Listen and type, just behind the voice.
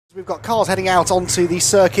We've got cars heading out onto the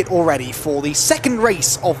circuit already for the second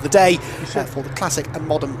race of the day for the Classic and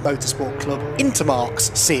Modern Motorsport Club Intermarque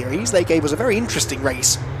series. They gave us a very interesting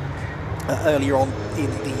race earlier on in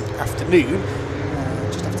the afternoon,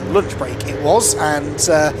 just after the lunch break it was, and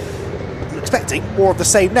I'm expecting more of the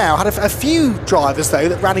same now. Had a few drivers though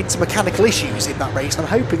that ran into mechanical issues in that race, and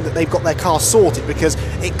I'm hoping that they've got their cars sorted because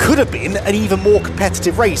it could have been an even more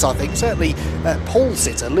competitive race, I think. Certainly pole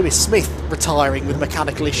sitter Lewis Smith retiring with a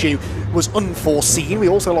mechanical issue was unforeseen. We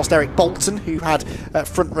also lost Eric Bolton, who had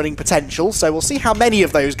front-running potential, so we'll see how many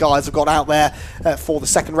of those guys have got out there for the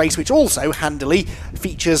second race, which also handily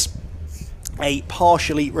features a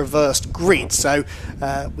partially reversed grid, so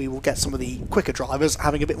we will get some of the quicker drivers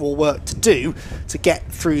having a bit more work to do to get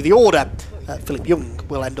through the order. Philip Young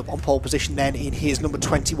will end up on pole position then in his number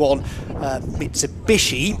 21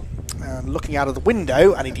 Mitsubishi. Looking out of the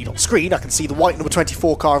window, and indeed on screen, I can see the white number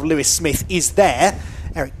 24 car of Lewis Smith is there.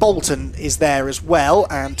 Eric Bolton is there as well,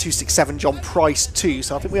 and 267 John Price too,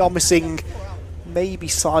 so I think we are missing maybe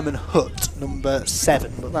Simon Hutt, number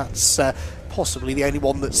 7, but that's possibly the only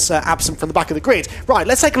one that's absent from the back of the grid. Right,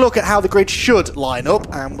 let's take a look at how the grid should line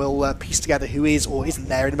up, and we'll piece together who is or isn't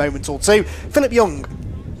there in a moment or two. Philip Young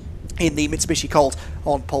in the Mitsubishi Colt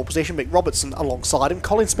on pole position, Mick Robertson alongside him,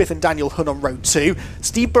 Colin Smith and Daniel Hunn on row 2,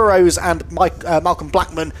 Steve Burrows and Malcolm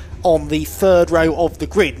Blackman on the third row of the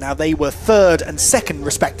grid. Now, they were third and second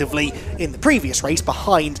respectively in the previous race,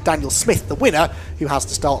 behind Daniel Smith, the winner, who has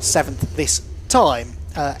to start 7th this time.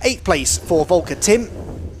 8th place for Volker Tim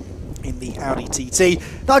in the Audi TT,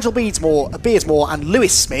 Nigel Beardsmore and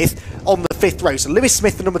Lewis Smith on the 5th row. So Lewis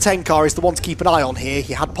Smith, the number 10 car, is the one to keep an eye on here.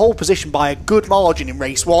 He had pole position by a good margin in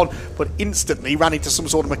race 1, but instantly ran into some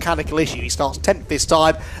sort of mechanical issue. He starts 10th this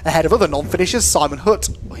time, ahead of other non-finishers, Simon Hutt,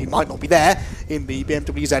 he might not be there, in the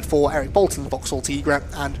BMW Z4, Eric Bolton, Vauxhall Tigra,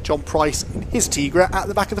 and John Price in his Tigra at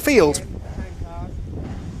the back of the field.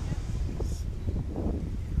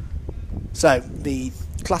 So, the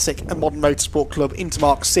Classic and Modern Motorsport Club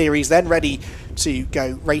Intermarque series then ready to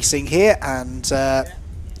go racing here, and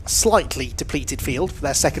slightly depleted field for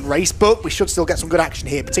their second race, but we should still get some good action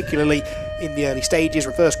here, particularly in the early stages.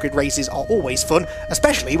 Reverse grid races are always fun,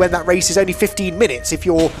 especially when that race is only 15 minutes. If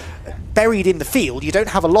you're buried in the field, you don't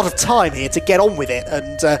have a lot of time here to get on with it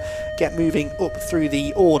and get moving up through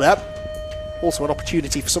the order. Also an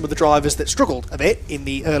opportunity for some of the drivers that struggled a bit in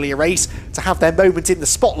the earlier race to have their moment in the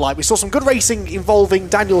spotlight. We saw some good racing involving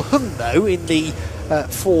Daniel Hunn, though, in the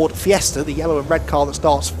Ford Fiesta, the yellow and red car that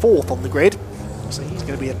starts 4th on the grid. So he's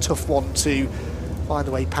going to be a tough one to find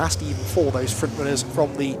the way past, even for those front runners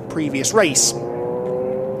from the previous race. So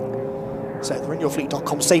the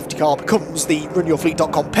RunYourFleet.com safety car becomes the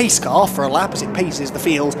RunYourFleet.com pace car for a lap as it paces the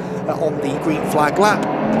field on the green flag lap.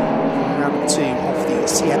 Round 2 of the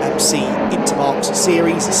CMMC Intermarque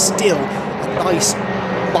series. Still a nice,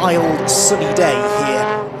 mild, sunny day here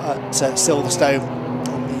at Silverstone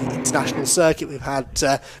on the international circuit. We've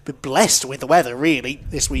been blessed with the weather really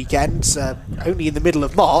this weekend. Only in the middle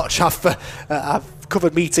of March. I've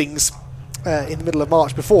covered meetings in the middle of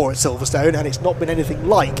March before at Silverstone, and it's not been anything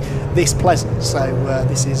like this pleasant. So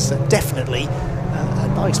this is definitely a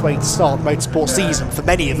nice way to start the motorsport season for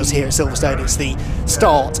many of us here at Silverstone. It's the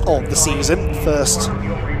start of the season, first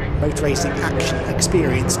motor racing action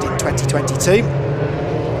experienced in 2022.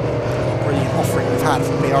 Brilliant offering we've had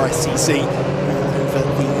from the RSCC over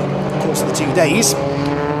the course of the 2 days.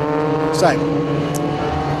 So,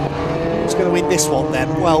 who's going to win this one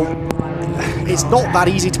then? Well, it's not that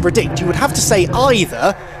easy to predict. You would have to say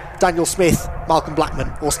either Daniel Smith, Malcolm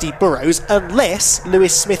Blackman or Steve Burrows, unless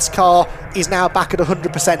Lewis Smith's car is now back at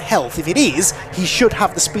 100% health. If it is, he should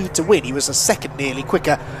have the speed to win. He was a second nearly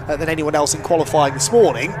quicker than anyone else in qualifying this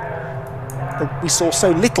morning. But we saw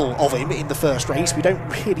so little of him in the first race, we don't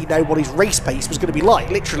really know what his race pace was going to be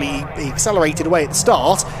like. Literally, he accelerated away at the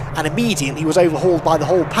start and immediately was overhauled by the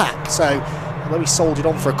whole pack. So, although he soldiered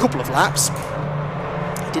on for a couple of laps,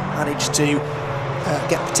 he didn't manage to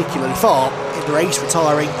get particularly far in the race,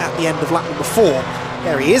 retiring at the end of lap number 4.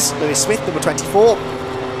 There he is, Lewis Smith, number 24.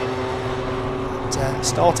 And,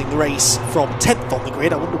 starting the race from 10th on the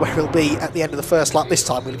grid. I wonder where he'll be at the end of the first lap this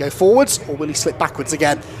time. Will he go forwards or will he slip backwards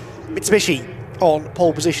again? Mitsubishi on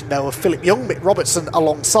pole position there with Philip Young, Mick Robertson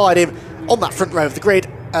alongside him on that front row of the grid.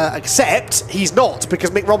 Except he's not, because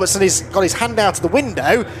Mick Robertson has got his hand out of the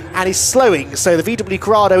window and is slowing, so the VW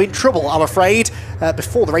Corrado in trouble, I'm afraid,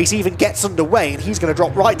 before the race even gets underway, and he's going to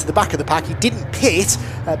drop right to the back of the pack. He didn't pit,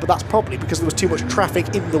 but that's probably because there was too much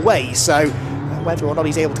traffic in the way, so whether or not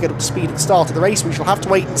he's able to get up to speed at the start of the race, we shall have to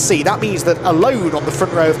wait and see. That means that alone on the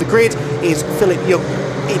front row of the grid is Philip Young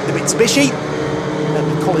in the Mitsubishi.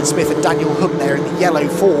 with Colin Smith and Daniel Hunt there in the yellow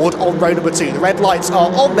Ford on row number 2. The red lights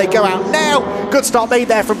are on, they go out now. Good start made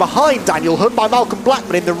there from behind Daniel Hunt by Malcolm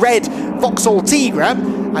Blackman in the red Vauxhall Tigra,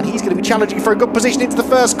 and he's going to be challenging for a good position into the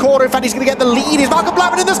first corner. In fact, he's going to get the lead. Is Malcolm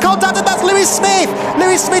Blackman, and there's contact, and that's Lewis Smith.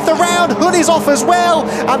 Lewis Smith around, Hunt is off as well,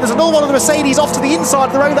 and there's another one of the Mercedes off to the inside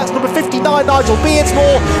of the road. That's number 59, Nigel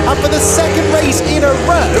Beardsmore, and for the second race in a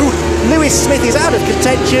row, Lewis Smith is out of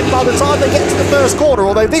contention by the time they get to the first corner,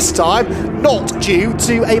 although this time not due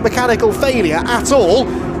to a mechanical failure at all.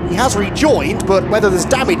 He has rejoined, but whether there's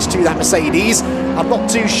damage to that Mercedes, I'm not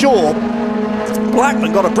too sure.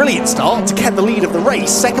 Blackman got a brilliant start to get the lead of the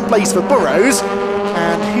race, second place for Burrows,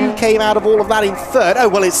 and who came out of all of that in third? Oh,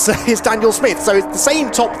 well, it's Daniel Smith, so it's the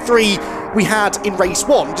same top 3 we had in race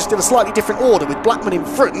 1, just in a slightly different order, with Blackman in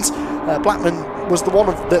front. Blackman was the one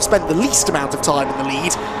that spent the least amount of time in the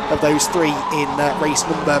lead of those 3 in race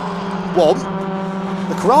number 1.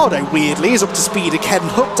 The Corrado, weirdly, is up to speed again,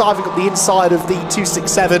 diving up the inside of the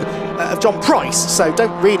 267 of John Price, so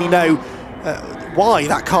don't really know why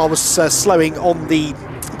that car was slowing on the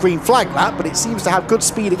green flag lap, but it seems to have good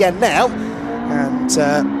speed again now. And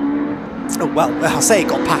oh, well, I'll say it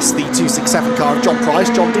got past the 267 car of John Price.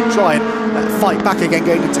 John did try and fight back again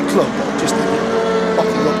going into club, but just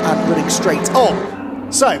locking up and running straight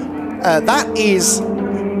on. So that is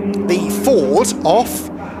the Ford off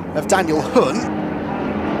of Daniel Hunt.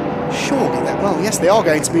 Surely then, well, yes, they are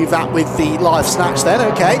going to move that with the live snatch then,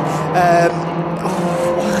 okay.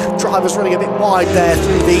 Driver's running a bit wide there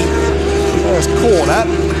through the first corner.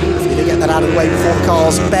 Hopefully they get that out of the way before the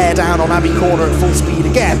cars bear down on Abbey Corner at full speed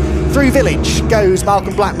again. Through Village goes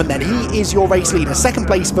Malcolm Blackman then. He is your race leader. Second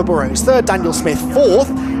place for Burrows. Third, Daniel Smith. Fourth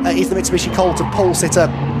is the Mitsubishi Colt pole sitter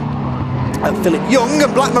Philip Young.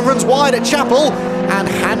 And Blackman runs wide at Chapel and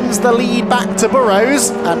hands the lead back to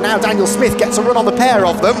Burrows. And now Daniel Smith gets a run on the pair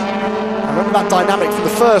of them. I remember that dynamic from the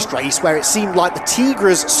first race where it seemed like the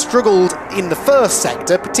Tigras struggled in the first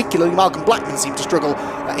sector, particularly Malcolm Blackman seemed to struggle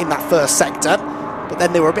in that first sector, but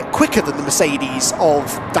then they were a bit quicker than the Mercedes of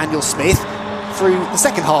Daniel Smith through the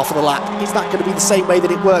second half of the lap. Is that going to be the same way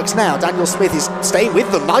that it works now? Daniel Smith is staying with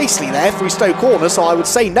them nicely there through Stowe Corner, so I would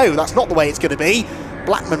say no, that's not the way it's going to be.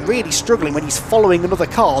 Blackman really struggling when he's following another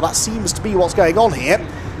car. That seems to be what's going on here.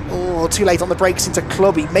 Oh, too late on the brakes into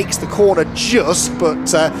club. He makes the corner just,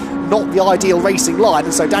 but not the ideal racing line.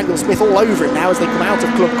 And so Daniel Smith all over him now as they come out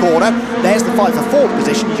of club corner. There's the fight for fourth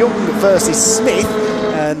position. Young versus Smith.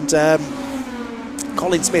 And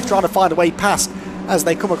Colin Smith trying to find a way past as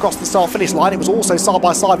they come across the start-finish line. It was also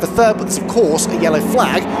side-by-side for third, but there's, of course, a yellow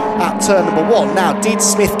flag at turn number 1. Now, did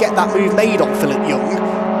Smith get that move made on Philip Young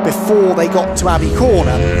before they got to Abbey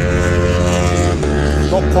Corner?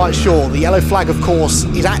 Not quite sure. The yellow flag, of course,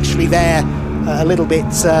 is actually there a little bit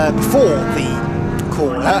before the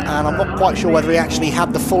corner, and I'm not quite sure whether he actually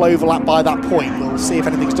had the full overlap by that point. We'll see if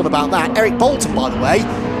anything's done about that. Eric Bolton, by the way,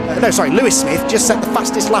 Lewis Smith just set the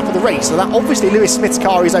fastest lap of the race, so that obviously Lewis Smith's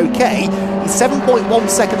car is okay. He's 7.1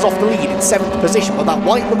 seconds off the lead in 7th position, but that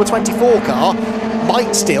white number 24 car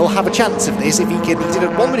might still have a chance of this if he can. He did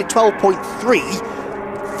a 1 minute 12.3.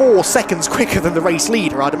 4 seconds quicker than the race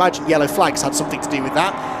leader. I'd imagine yellow flags had something to do with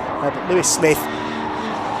that. But Lewis Smith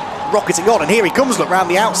rocketing on, and here he comes, look, round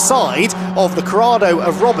the outside of the Corrado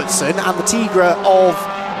of Robertson and the Tigra of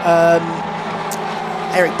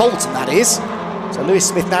Eric Bolton, that is. So Lewis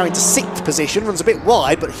Smith now into 6th position, runs a bit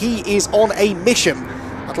wide, but he is on a mission.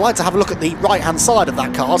 I'd like to have a look at the right-hand side of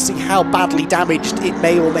that car, see how badly damaged it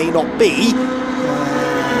may or may not be.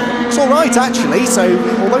 It's all right, actually, so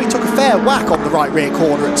although he took a fair whack on the right rear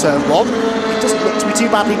corner at turn 1, it doesn't look to be too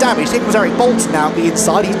badly damaged. Here was Eric Bolton now at the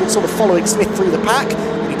inside. He's been sort of following Smith through the pack,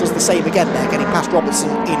 and he does the same again there, getting past Robertson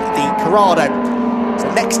in the Corrado. So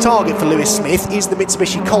next target for Lewis Smith is the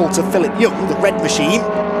Mitsubishi Colt of Philip Young, the red machine.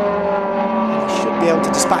 He should be able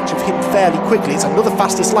to dispatch of him fairly quickly. It's another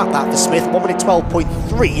fastest lap that for Smith, 1 minute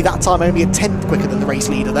 12.3, that time only a 10th quicker than the race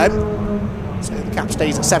leader then. So the cap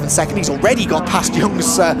stays at 7 seconds. He's already got past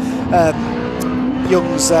Young's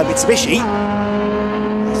Mitsubishi.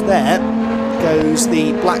 As there goes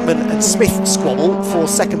the Blackman and Smith squabble for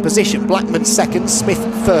second position. Blackman second, Smith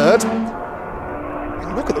third.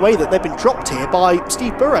 And look at the way that they've been dropped here by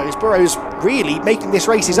Steve Burrows. Burrows really making this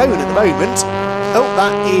race his own at the moment. Oh,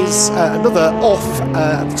 that is another off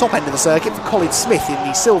at the top end of the circuit for Colin Smith in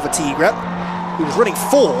the silver Tigra. He was running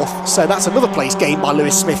 4th, so that's another place gained by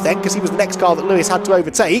Lewis Smith then, because he was the next car that Lewis had to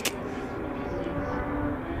overtake.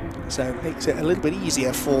 So it makes it a little bit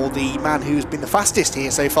easier for the man who's been the fastest here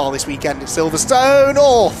so far this weekend at Silverstone.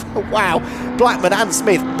 Oh, wow. Blackman and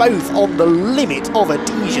Smith both on the limit of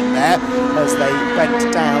adhesion there as they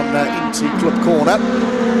went down into club corner.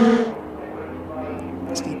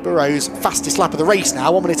 Burrows' fastest lap of the race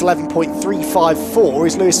now, 1 minute 11.354.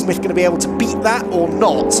 Is Lewis Smith going to be able to beat that or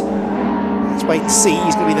not? Let's wait and see.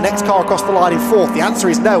 He's going to be the next car across the line in fourth. The answer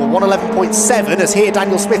is no, 1:11.7, as here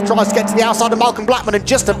Daniel Smith tries to get to the outside of Malcolm Blackman and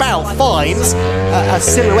just about finds a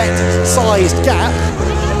silhouette-sized gap.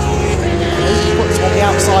 He puts on the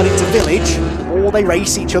outside into Village. The more they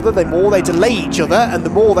race each other, the more they delay each other, and the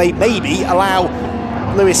more they maybe allow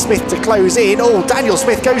Lewis Smith to close in. Oh, Daniel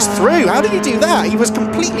Smith goes through. How did he do that? He was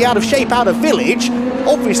completely out of shape out of Village,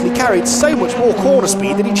 obviously carried so much more corner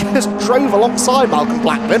speed that he just drove alongside Malcolm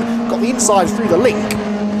Blackman, got the inside through the link,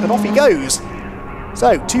 and off he goes.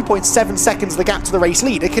 So 2.7 seconds the gap to the race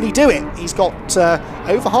leader. Can he do it? He's got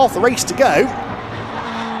over half the race to go.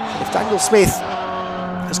 If Daniel Smith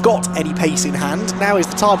has got any pace in hand, now is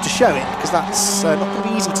the time to show it, because that's not going to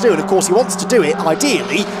be easy to do. And of course he wants to do it,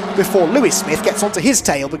 ideally, before Lewis Smith gets onto his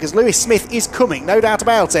tail, because Lewis Smith is coming, no doubt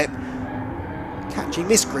about it. Catching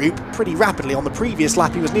this group pretty rapidly. On the previous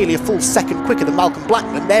lap he was nearly a full second quicker than Malcolm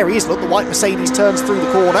Blackman. There he is, look, the white Mercedes turns through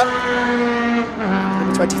the corner.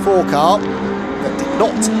 Number 24 car that did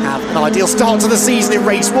not have an ideal start to the season in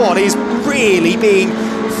race 1 is really being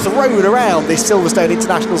thrown around this Silverstone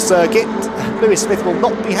International Circuit. Lewis Smith will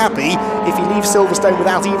not be happy if he leaves Silverstone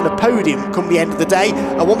without even a podium come the end of the day.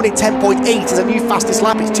 A 1 minute 10.8 is a new fastest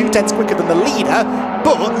lap. It's 2/10 quicker than the leader,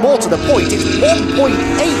 but more to the point, it's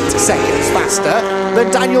 1.8 seconds faster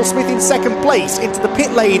than Daniel Smith in second place. Into the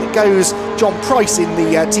pit lane goes John Price in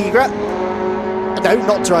the Tigra. No,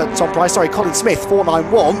 not Tom Price, sorry, Colin Smith,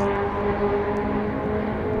 491.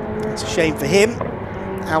 It's a shame for him.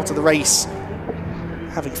 Out of the race,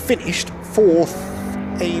 having finished fourth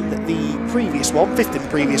in the previous one, fifth in the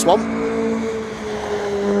previous one.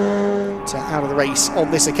 So out of the race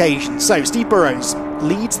on this occasion. So Steve Burrows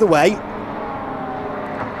leads the way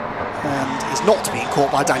and is not being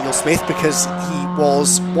caught by Daniel Smith because he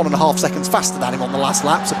was 1.5 seconds faster than him on the last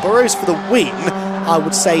lap. So Burrows for the win, I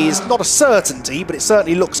would say, is not a certainty, but it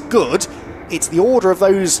certainly looks good. It's the order of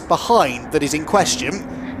those behind that is in question.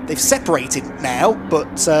 They've separated now,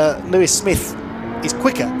 but Lewis Smith is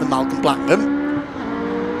quicker than Malcolm Blackman.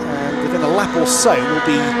 And within a lap or so, we'll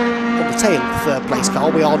be on the tail of the third place car.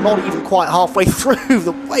 We are not even quite halfway through.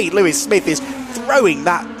 The way Lewis Smith is throwing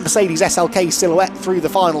that Mercedes SLK silhouette through the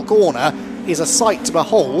final corner is a sight to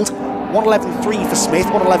behold. 1:11.3 for Smith,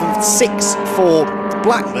 1:11.6 for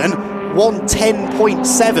Blackman,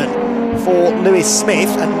 1:10.7 for Lewis Smith,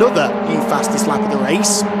 another new fastest lap of the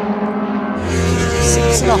race.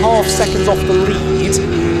 6.5 seconds off the lead,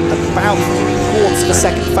 about 3/4 of a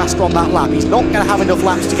second faster on that lap. He's not going to have enough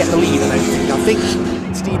laps to get the lead, I don't think. I think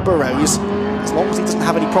Steve Burrows, as long as he doesn't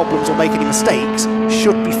have any problems or make any mistakes,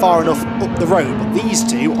 should be far enough up the road. But these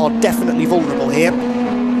two are definitely vulnerable here.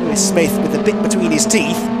 Lewis Smith with the bit between his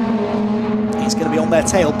teeth. He's going to be on their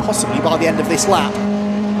tail possibly by the end of this lap.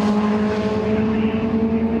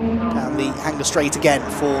 Down the hanger straight again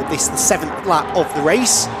for this, the 7th lap of the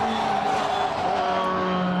race.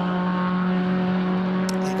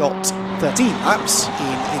 Got 13 laps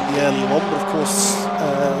in the earlier one, but of course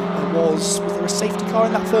was there a safety car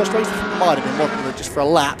in that first race? I think there might have been, wasn't there, just for a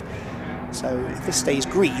lap. So if this stays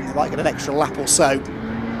green, they might get an extra lap or so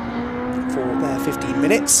for their 15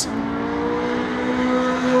 minutes.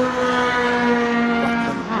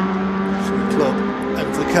 Blackman through club,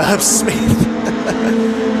 over the curb, Smith.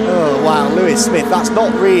 Oh wow, Lewis Smith, that's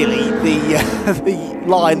not really the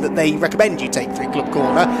line that they recommend you take through club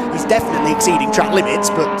corner. He's definitely exceeding track limits,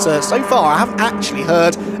 but so far I haven't actually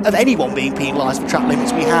heard of anyone being penalised for track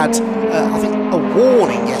limits. We had, I think, a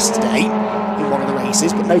warning yesterday in one of the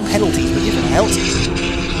races, but no penalties were given out.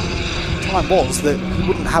 The time was that you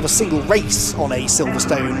wouldn't have a single race on a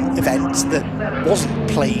Silverstone event that wasn't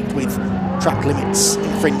plagued with track limits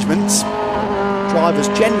infringements. Drivers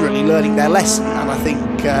generally learning their lesson, and I think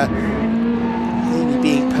maybe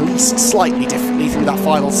being policed slightly differently through that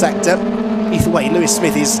final sector. Either way, Lewis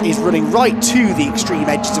Smith is running right to the extreme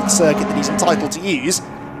edges of the circuit that he's entitled to use,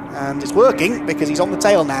 and it's working because he's on the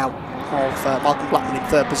tail now of Malcolm Blackman in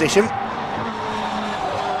third position.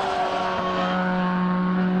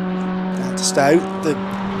 Down to Stowe. The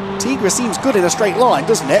Tigra seems good in a straight line,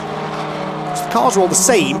 doesn't it? The cars are all the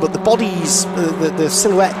same, but the bodies, the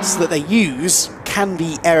silhouettes that they use can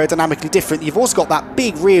be aerodynamically different. You've also got that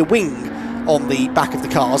big rear wing on the back of the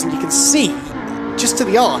cars, and you can see, just to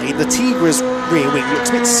the eye, the Tigra's rear wing looks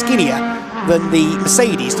a bit skinnier than the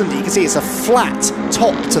Mercedes, doesn't it? You can see it's a flat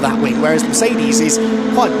top to that wing, whereas the Mercedes is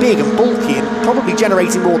quite big and bulky and probably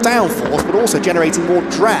generating more downforce, but also generating more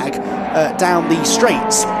drag down the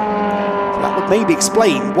straights. So that would maybe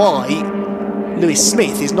explain why Lewis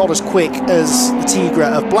Smith is not as quick as the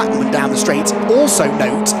Tigra of Blackman down the straight. Also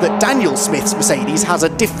note that Daniel Smith's Mercedes has a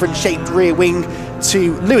different shaped rear wing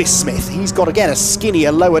to Lewis Smith. He's got, again, a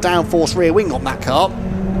skinnier, lower downforce rear wing on that car.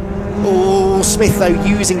 Oh, Smith, though,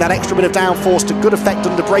 using that extra bit of downforce to good effect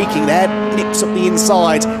under braking there. Nips up the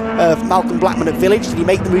inside of Malcolm Blackman at Village. Did he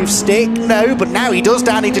make the move stick? No, but now he does,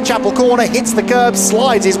 down into Chapel Corner, hits the curb,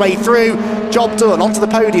 slides his way through. Job done, onto the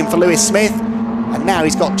podium for Lewis Smith. And now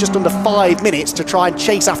he's got just under 5 minutes to try and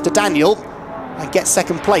chase after Daniel and get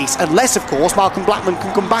second place. Unless, of course, Malcolm Blackman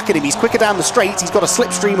can come back at him. He's quicker down the straight. He's got a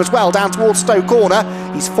slipstream as well down towards Stowe Corner.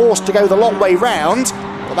 He's forced to go the long way round,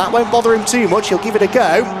 but that won't bother him too much. He'll give it a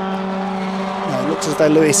go. It looks as though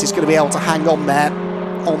Lewis is going to be able to hang on there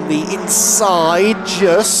on the inside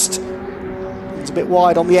just. It's a bit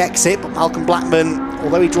wide on the exit, but Malcolm Blackman,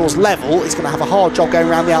 although he draws level, is going to have a hard job going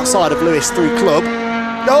around the outside of Lewis through club.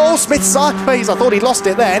 Oh, Smith sideways. I thought he'd lost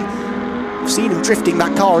it then. I've seen him drifting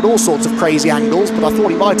that car at all sorts of crazy angles, but I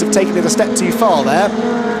thought he might have taken it a step too far there.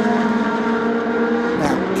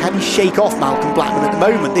 Now, can he shake off Malcolm Blackman at the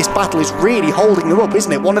moment? This battle is really holding them up,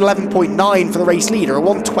 isn't it? 111.9 for the race leader, a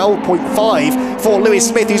 112.5 for Lewis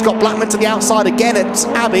Smith, who's got Blackman to the outside again at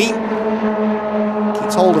Abbey.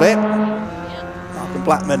 Keeps hold of it. Malcolm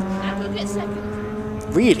Blackman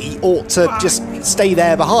really ought to just stay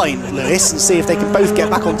there behind Lewis and see if they can both get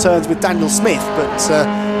back on terms with Daniel Smith, but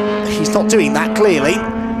he's not doing that, clearly.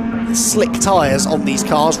 Slick tyres on these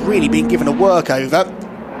cars, really being given a workover,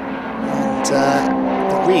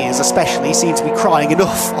 and the rears especially seem to be crying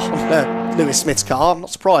enough on Lewis Smith's car. I'm not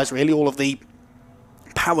surprised, really, all of the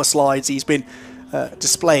power slides he's been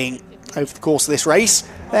displaying over the course of this race.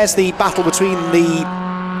 There's the battle between the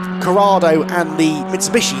Corrado and the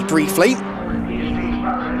Mitsubishi briefly.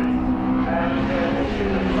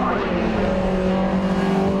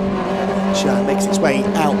 Makes its way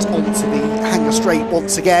out onto the hangar straight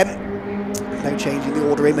once again. No change in the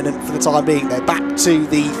order imminent for the time being. They're back to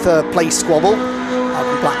the third place squabble.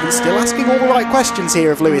 Malcolm Blackman still asking all the right questions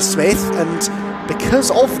here of Lewis Smith, and because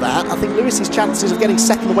of that, I think Lewis's chances of getting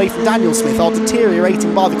second away from Daniel Smith are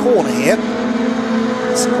deteriorating by the corner here.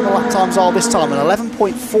 Let's see what the lap times are this time. An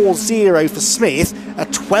 11.40 for Smith, a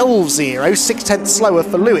 12.0, 6/10 slower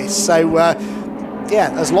for Lewis. So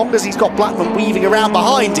yeah, as long as he's got Blackman weaving around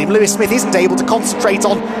behind him, Lewis Smith isn't able to concentrate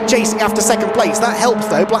on chasing after second place. That helps,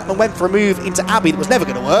 though. Blackman went for a move into Abbey that was never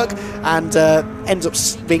going to work, and ends up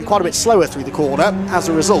being quite a bit slower through the corner as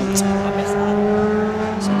a result. So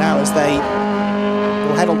now, as they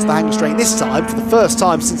will head onto the hangar straight this time, for the first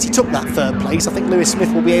time since he took that third place, I think Lewis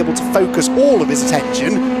Smith will be able to focus all of his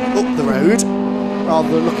attention up the road, rather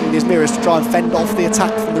than looking in his mirrors to try and fend off the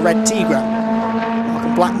attack from the red Tigra.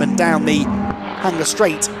 Malcolm Blackman down the hangar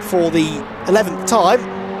straight for the 11th time.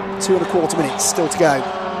 2.25 minutes still to go in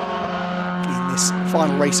this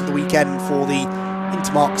final race of the weekend for the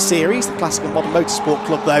Intermarque series. The Classic and Modern Motorsport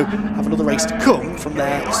Club, though, have another race to come from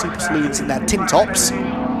their Super Saloons and their TinTops.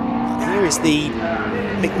 And here is the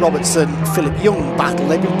Mick Robertson-Philip Young battle.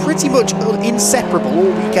 They've been pretty much inseparable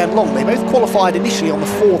all weekend long. They both qualified initially on the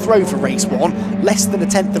 4th row for race 1, less than a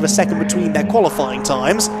tenth of a second between their qualifying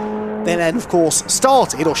times. Then, of course,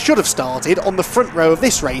 started, or should have started, on the front row of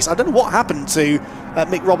this race. I don't know what happened to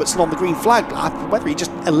Mick Robertson on the green flag lap, whether he just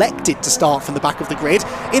elected to start from the back of the grid.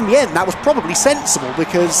 In the end, that was probably sensible,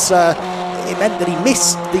 because it meant that he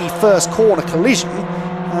missed the first corner collision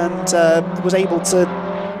and was able to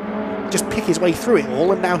just pick his way through it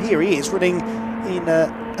all. And now here he is, running in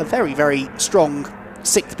a very, very strong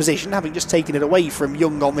 6th position, having just taken it away from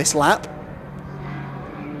Young on this lap.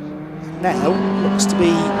 Now looks to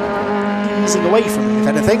be easing away from him, if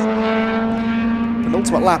anything.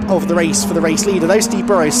 Penultimate lap of the race for the race leader, though. Steve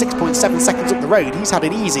Burrows 6.7 seconds up the road. He's had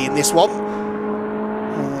it easy in this one.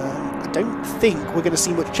 I don't think we're going to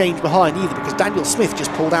see much change behind either, because Daniel Smith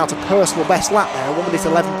just pulled out a personal best lap there, 1 minute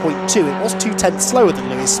 11.2. It was 2/10 slower than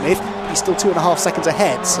Lewis Smith, but he's still 2.5 seconds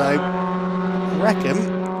ahead. So I reckon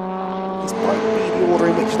this might be the order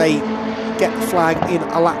in which they get the flag in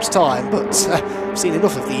a lap's time, but I've seen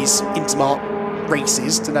enough of these Intermarque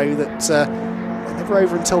races to know that they're never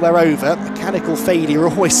over until they're over. Mechanical failure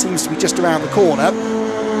always seems to be just around the corner,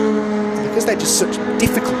 and because they're just such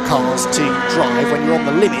difficult cars to drive when you're on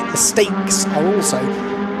the limit, mistakes are also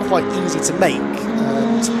quite easy to make,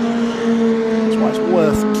 and that's why it's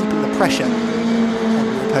worth keeping the pressure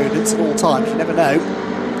on your opponents at all times. You never know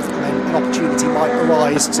when an opportunity might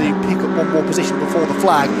arise to pick up one more position before the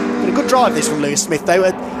flag. But a good drive this from Lewis Smith, though.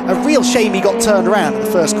 A real shame he got turned around at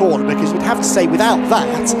the first corner, because you'd have to say without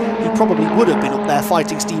that he probably would have been up there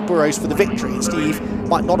fighting Steve Burrows for the victory, and Steve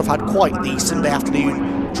might not have had quite the Sunday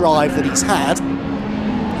afternoon drive that he's had.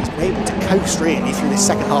 He's been able to coast really through this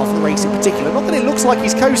second half of the race in particular. Not that it looks like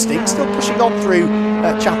he's coasting, still pushing on through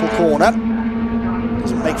Chapel Corner.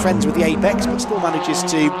 Doesn't make friends with the apex, but still manages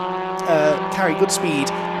to carry good speed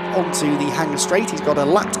onto the Hangar Straight. He's got a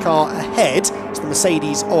lapped car ahead. It's the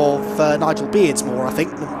Mercedes of Nigel Beardsmore, I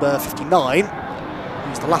think, number 59.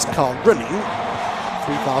 He's the last car running.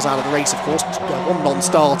 3 cars out of the race, of course. One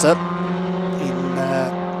non-starter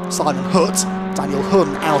in Simon Hutt. Daniel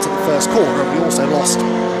Hunn out at the first corner, and we also lost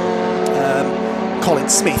Colin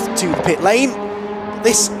Smith to the pit lane.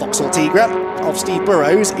 This Vauxhall Tigra of Steve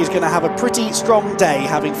Burrows is going to have a pretty strong day,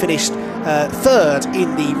 having finished third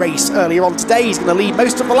in the race earlier on today. He's going to lead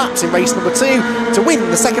most of the laps in race number 2 to win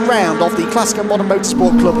the second round of the Classic and Modern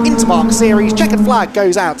Motorsport Club Intermarque Series. Checkered flag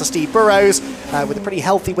goes out to Steve Burrows with a pretty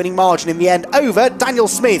healthy winning margin in the end over Daniel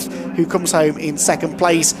Smith, who comes home in second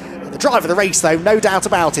place. The driver of the race, though, no doubt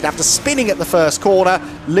about it. After spinning at the first corner,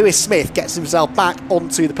 Lewis Smith gets himself back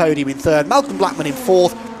onto the podium in third. Malcolm Blackman in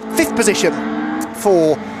fourth. Fifth position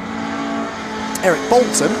for Eric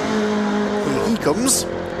Bolton. Here he comes.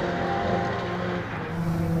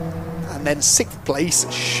 And then sixth place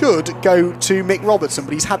should go to Mick Robertson,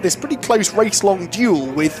 but he's had this pretty close race-long duel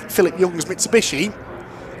with Philip Young's Mitsubishi.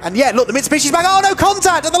 And yeah, look, the Mitsubishi's back. Oh, no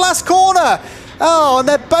contact at the last corner. Oh, and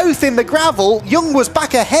they're both in the gravel. Young was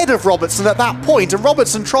back ahead of Robertson at that point, and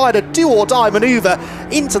Robertson tried a do-or-die manoeuvre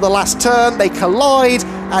into the last turn. They collide,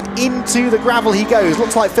 and into the gravel he goes.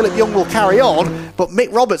 Looks like Philip Young will carry on, but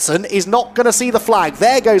Mick Robertson is not going to see the flag.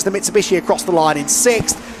 There goes the Mitsubishi across the line in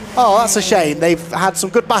sixth. Oh, that's a shame. They've had some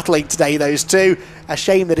good battling today, those two. A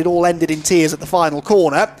shame that it all ended in tears at the final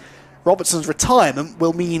corner. Robertson's retirement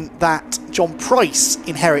will mean that John Price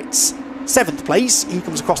inherits 7th place. He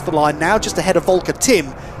comes across the line now, just ahead of Volker Tim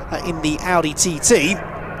in the Audi TT.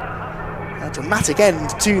 A dramatic end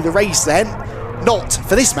to the race then. Not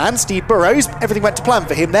for this man, Steve Burrows. Everything went to plan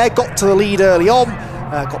for him there. Got to the lead early on.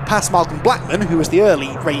 Got past Malcolm Blackman, who was the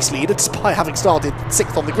early race leader, despite having started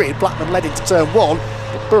 6th on the grid. Blackman led into turn 1,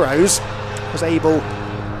 but Burrows was able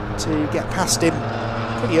to get past him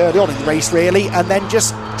pretty early on in the race, really, and then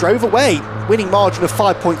just drove away. Winning margin of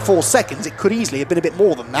 5.4 seconds. It could easily have been a bit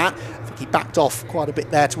more than that. I think he backed off quite a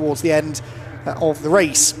bit there towards the end of the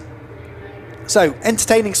race. So,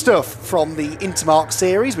 entertaining stuff from the Intermarque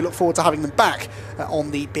series. We look forward to having them back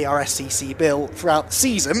on the BRSCC bill throughout the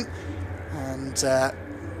season. And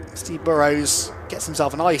Steve Burrows gets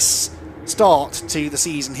himself a nice start to the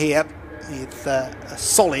season here with a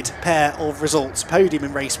solid pair of results. Podium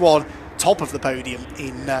in race 1, top of the podium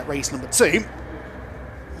in race number 2.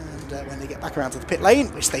 And when they get back around to the pit lane,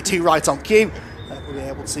 which they do right on cue, we'll be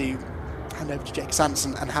able to hand over to Jake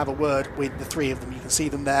Sanson and have a word with the three of them. You can see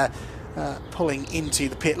them there pulling into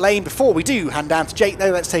the pit lane. Before we do hand down to Jake,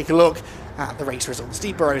 though, let's take a look at the race results.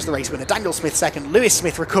 Steve Burrows the race winner, Daniel Smith second, Lewis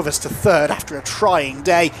Smith recovers to third after a trying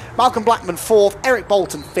day, Malcolm Blackman fourth, Eric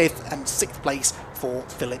Bolton fifth, and sixth place for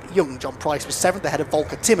Philip Young. John Price was seventh ahead of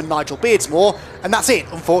Volker Tim and Nigel Beardsmore, and that's it.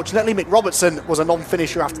 Unfortunately, Mick Robertson was a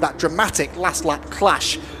non-finisher after that dramatic last lap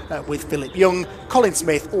clash with Philip Young. Colin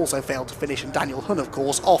Smith also failed to finish, and Daniel Hunn, of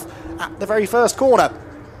course, off at the very first corner.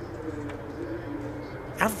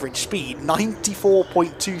 Average speed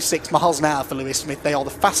 94.26 miles an hour for Lewis Smith. They are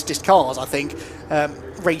the fastest cars, I think,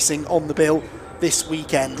 racing on the bill this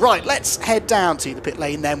weekend. Right, let's head down to the pit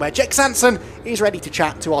lane then, where Jake Sanson is ready to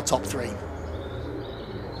chat to our top three.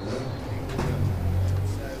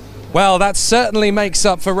 Well, that certainly makes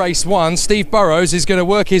up for race 1. Steve Burrows is going to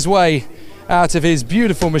work his way out of his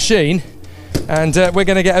beautiful machine, and we're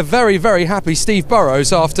going to get a very, very happy Steve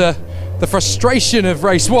Burrows after the frustration of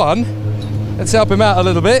race 1. Let's help him out a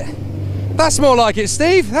little bit. That's more like it,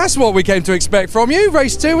 Steve. That's what we came to expect from you.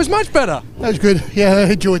 Race 2 was much better. That was good. Yeah,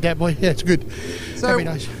 I enjoyed that, boy. Yeah, it's good. So, very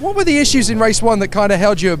nice. What were the issues in race 1 that kind of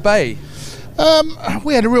held you at bay?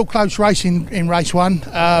 We had a real close race in race 1.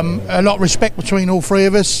 A lot of respect between all three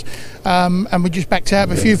of us, and we just backed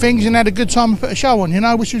out of a few things and had a good time and put a show on, you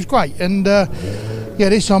know, which was great. And yeah,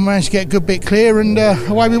 this time I managed to get a good bit clear, and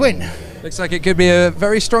away we went. Looks like it could be a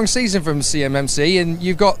very strong season from CMMC, and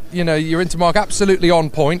you've got, you know, your Intermarque absolutely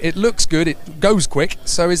on point. It looks good, it goes quick.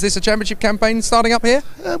 So is this a championship campaign starting up here?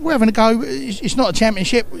 We're having a go. It's not a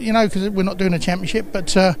championship, you know, because we're not doing a championship,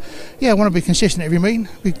 but yeah, I want to be consistent every meeting.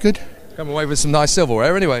 Be good. Come away with some nice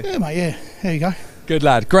silverware anyway. Yeah, mate, yeah. There you go. Good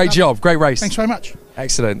lad. Great job. Great race. Thanks very much.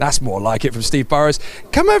 Excellent. That's more like it from Steve Burrows.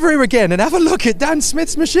 Come over here again and have a look at Dan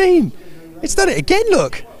Smith's machine. It's done it again,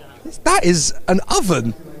 look. That is an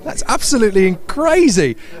oven. That's absolutely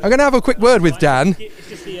crazy. I'm going to have a quick word with Dan.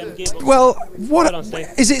 Well, what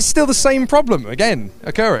is it still the same problem again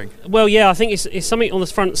occurring? Well, yeah, I think it's something on the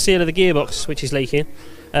front seal of the gearbox which is leaking.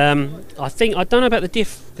 I don't know about the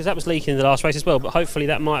diff because that was leaking in the last race as well, but hopefully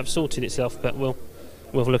that might have sorted itself. But we'll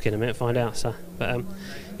look in a minute and find out. So, but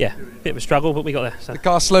yeah, bit of a struggle, but we got there. So. The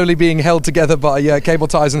car slowly being held together by cable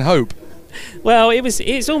ties and hope. Well,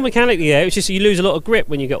 it's all mechanically there. It's just you lose a lot of grip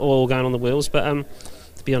when you get oil going on the wheels. But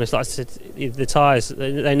to be honest, like I said, the tyres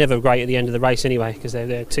they're never great at the end of the race anyway because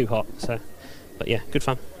they're too hot. So, but yeah, good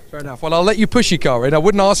fun. Fair enough. Well, I'll let you push your car in. I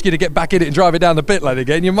wouldn't ask you to get back in it and drive it down the pit lane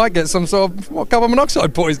again. You might get some sort of carbon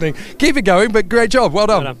monoxide poisoning. Keep it going, but great job. Well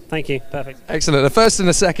done. Thank you. Perfect. Excellent. A first and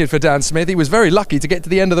a second for Dan Smith. He was very lucky to get to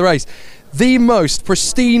the end of the race. The most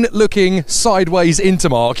pristine-looking sideways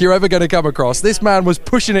Intermarque you're ever going to come across. This man was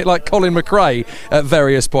pushing it like Colin McRae at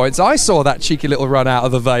various points. I saw that cheeky little run out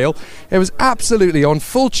of the Vale. It was absolutely on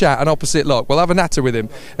full chat and opposite lock. We'll have a natter with him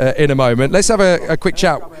in a moment. Let's have a quick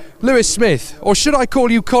chat. Lewis Smith, or should I call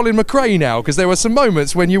you Colin McRae now? Because there were some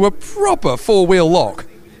moments when you were proper four-wheel lock.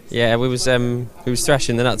 Yeah, we was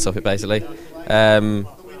thrashing the nuts off it basically.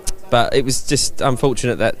 But it was just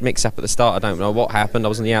unfortunate that mix-up at the start. I don't know what happened. I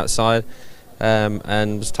was on the outside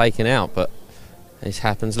and was taken out, but it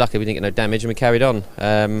happens. Luckily we didn't get no damage and we carried on.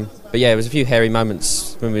 But yeah, it was a few hairy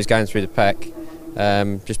moments when we was going through the pack,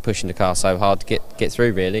 just pushing the car so hard to get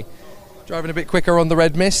through really. Driving a bit quicker on the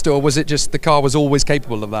red mist, or was it just the car was always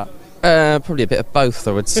capable of that? Probably a bit of both,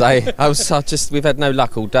 I would say. We've had no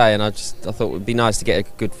luck all day, and I thought it would be nice to get a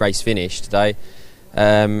good race finish today.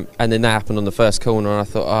 And then that happened on the first corner, and I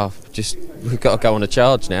thought, we've got to go on a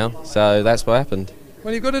charge now. So that's what happened.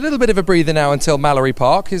 Well, you've got a little bit of a breather now until Mallory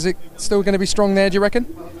Park. Is it still going to be strong there, do you reckon?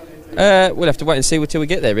 We'll have to wait and see until we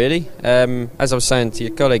get there, really. As I was saying to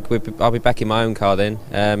your colleague, I'll be back in my own car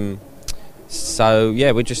then. So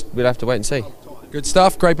yeah, we'll have to wait and see. Good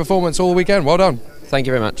stuff. Great performance all weekend. Well done. Thank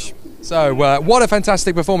you very much. So, what a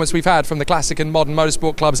fantastic performance we've had from the classic and modern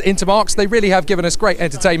motorsport clubs Intermarques. They really have given us great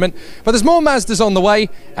entertainment. But there's more Mazdas on the way.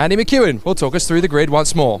 Andy McEwen will talk us through the grid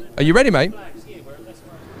once more. Are you ready, mate?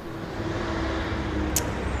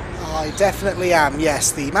 I definitely am,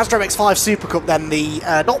 yes. The Mazda MX-5 Super Cup, then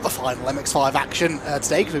not the final MX-5 action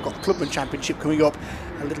today, because we've got the Clubman Championship coming up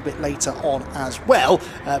a little bit later on as well.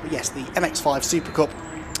 But yes, the MX-5 Super Cup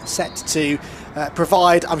set to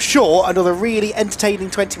provide, I'm sure, another really entertaining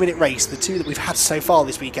 20-minute race. The two that we've had so far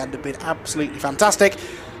this weekend have been absolutely fantastic.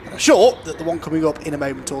 And I'm sure that the one coming up in a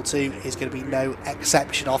moment or two is going to be no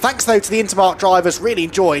exception. Our thanks, though, to the Intermarque drivers. Really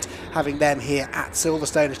enjoyed having them here at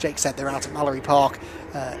Silverstone. As Jake said, they're out at Mallory Park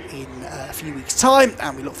in a few weeks' time,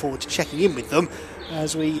 and we look forward to checking in with them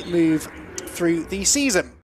as we move through the season.